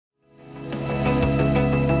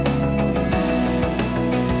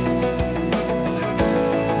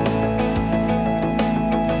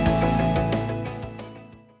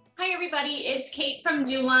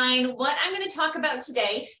Newline. What I'm going to talk about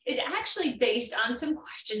today is actually based on some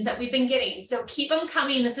questions that we've been getting. So keep them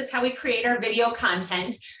coming. This is how we create our video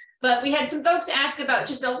content. But we had some folks ask about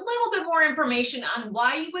just a little bit more information on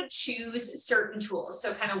why you would choose certain tools.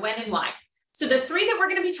 So kind of when and why. So the three that we're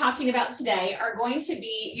going to be talking about today are going to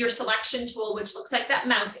be your selection tool, which looks like that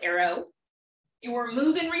mouse arrow, your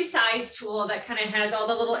move and resize tool that kind of has all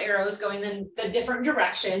the little arrows going in the different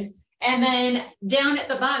directions. And then down at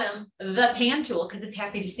the bottom, the pan tool, because it's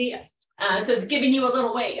happy to see you. So it's giving you a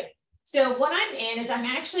little wave. So what I'm in is I'm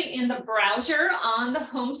actually in the browser on the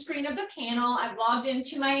home screen of the panel. I've logged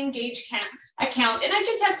into my Engage account, and I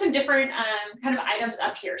just have some different kind of items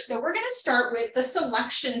up here. So we're going to start with the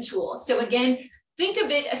selection tool. So again, think of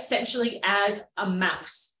it essentially as a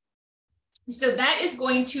mouse. So that is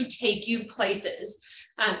going to take you places.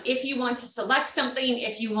 If you want to select something,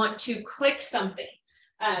 if you want to click something.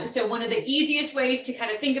 So one of the easiest ways to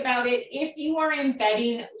kind of think about it, if you are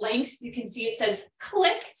embedding links, you can see it says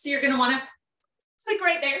click. So you're going to want to click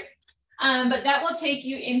right there. But that will take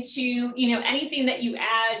you into, anything that you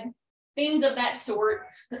add, things of that sort.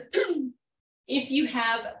 If you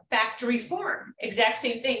have factory form, exact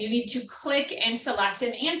same thing. You need to click and select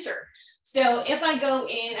an answer. So if I go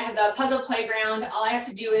in, I have the puzzle playground, all I have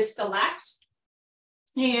to do is select.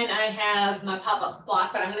 And I have my pop-ups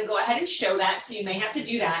block, but I'm going to go ahead and show that. So you may have to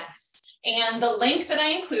do that. And the link that I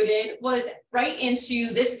included was right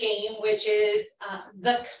into this game, which is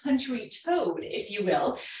the country toad, if you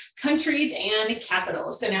will, countries and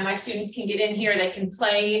capitals. So now my students can get in here, they can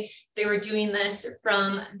play. They were doing this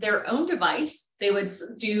from their own device. They would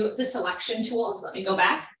do the selection tools. Let me go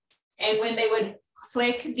back. And when they would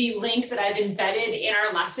click the link that I've embedded in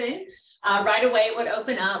our lesson, right away it would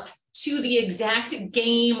open up to the exact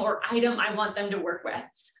game or item I want them to work with.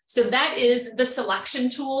 So that is the selection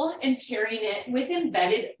tool and pairing it with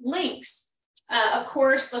embedded links. Of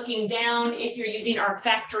course, looking down, if you're using our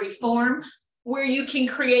factory form, where you can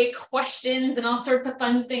create questions and all sorts of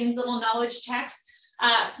fun things, little knowledge checks.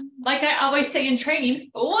 Like I always say in training,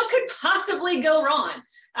 what could possibly go wrong?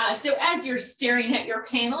 So as you're staring at your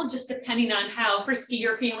panel, just depending on how frisky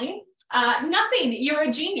you're feeling, nothing, you're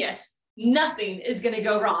a genius. Nothing is going to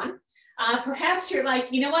go wrong. Perhaps you're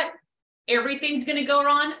like, you know what? Everything's going to go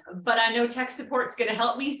wrong, but I know tech support's going to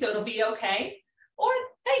help me, so it'll be okay. Or,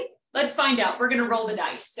 hey, let's find out. We're going to roll the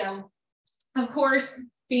dice. So, of course,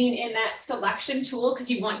 being in that selection tool,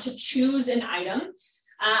 because you want to choose an item,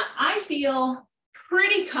 I feel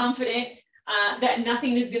pretty confident that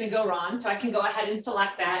nothing is going to go wrong. So I can go ahead and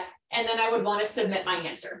select that, and then I would want to submit my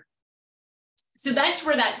answer. So that's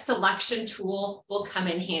where that selection tool will come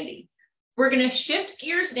in handy. We're going to shift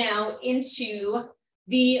gears now into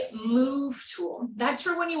the move tool. That's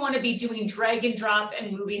for when you want to be doing drag and drop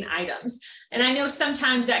and moving items. And I know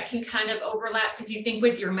sometimes that can kind of overlap because you think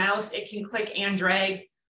with your mouse, it can click and drag.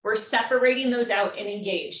 We're separating those out in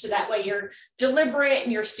Engage. So that way you're deliberate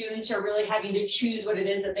and your students are really having to choose what it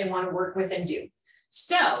is that they want to work with and do.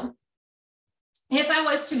 So if I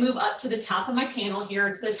was to move up to the top of my panel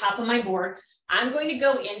here, to the top of my board, I'm going to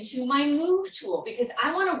go into my move tool because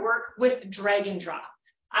I want to work with drag and drop.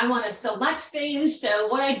 I want to select things. So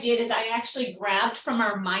what I did is I actually grabbed from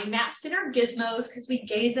our mind maps and our gizmos, because we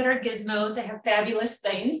gaze at our gizmos, they have fabulous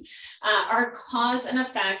things, our cause and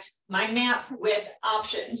effect mind map with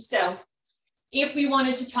options. So if we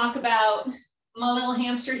wanted to talk about my little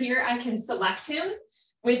hamster here, I can select him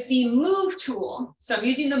with the move tool. So I'm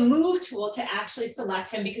using the move tool to actually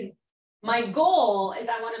select him because my goal is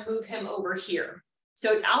I want to move him over here.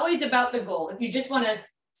 So it's always about the goal. If you just want to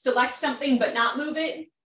select something but not move it,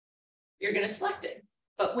 you're going to select it.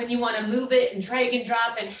 But when you want to move it and drag and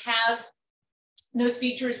drop and have those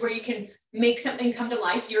features where you can make something come to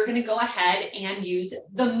life, you're going to go ahead and use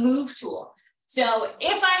the move tool. So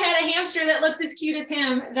if I had a hamster that looks as cute as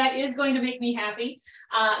him, that is going to make me happy.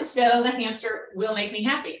 So the hamster will make me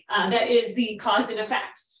happy. That is the cause and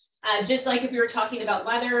effect. Just like if we were talking about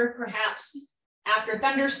weather, perhaps after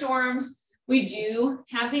thunderstorms, we do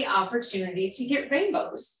have the opportunity to get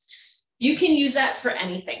rainbows. You can use that for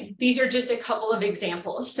anything. These are just a couple of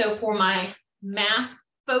examples. So for my math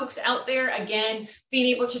folks out there, again,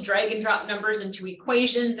 being able to drag and drop numbers into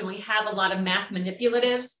equations, and we have a lot of math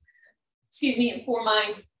manipulatives. Excuse me, for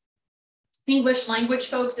my English language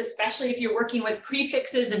folks, especially if you're working with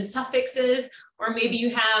prefixes and suffixes, or maybe you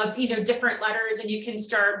have, different letters and you can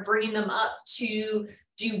start bringing them up to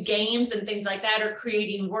do games and things like that, or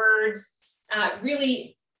creating words,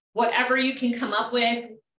 really whatever you can come up with,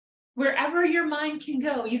 wherever your mind can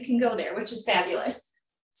go, you can go there, which is fabulous.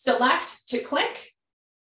 Select to click,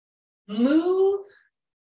 move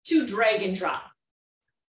to drag and drop.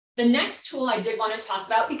 The next tool I did want to talk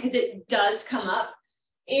about, because it does come up,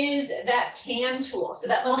 is that pan tool. So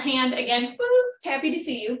that little hand, again, woo, it's happy to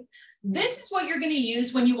see you. This is what you're going to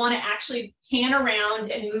use when you want to actually pan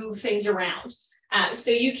around and move things around.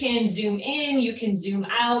 So you can zoom in, you can zoom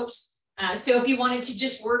out. So if you wanted to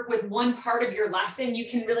just work with one part of your lesson, you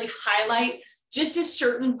can really highlight just a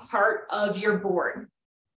certain part of your board.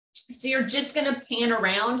 So you're just going to pan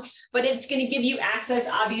around, but it's going to give you access,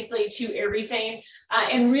 obviously, to everything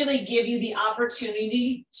and really give you the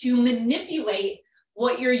opportunity to manipulate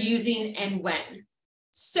what you're using and when.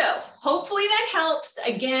 So hopefully that helps.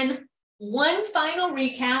 Again, one final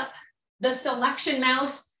recap. The selection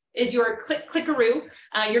mouse is your clickaroo.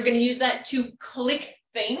 You're going to use that to click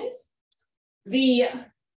things. The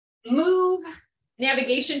move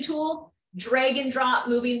navigation tool, drag and drop,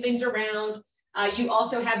 moving things around. You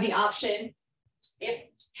also have the option, if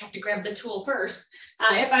I have to grab the tool first,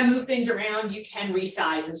 if I move things around, you can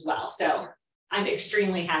resize as well. So I'm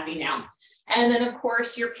extremely happy now. And then of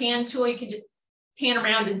course your pan tool, you can just pan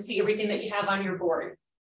around and see everything that you have on your board.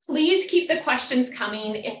 Please keep the questions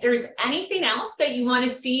coming. If there's anything else that you want to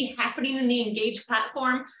see happening in the Engage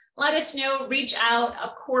platform, let us know, reach out.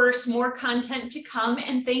 Of course, more content to come.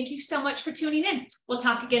 And thank you so much for tuning in. We'll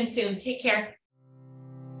talk again soon. Take care.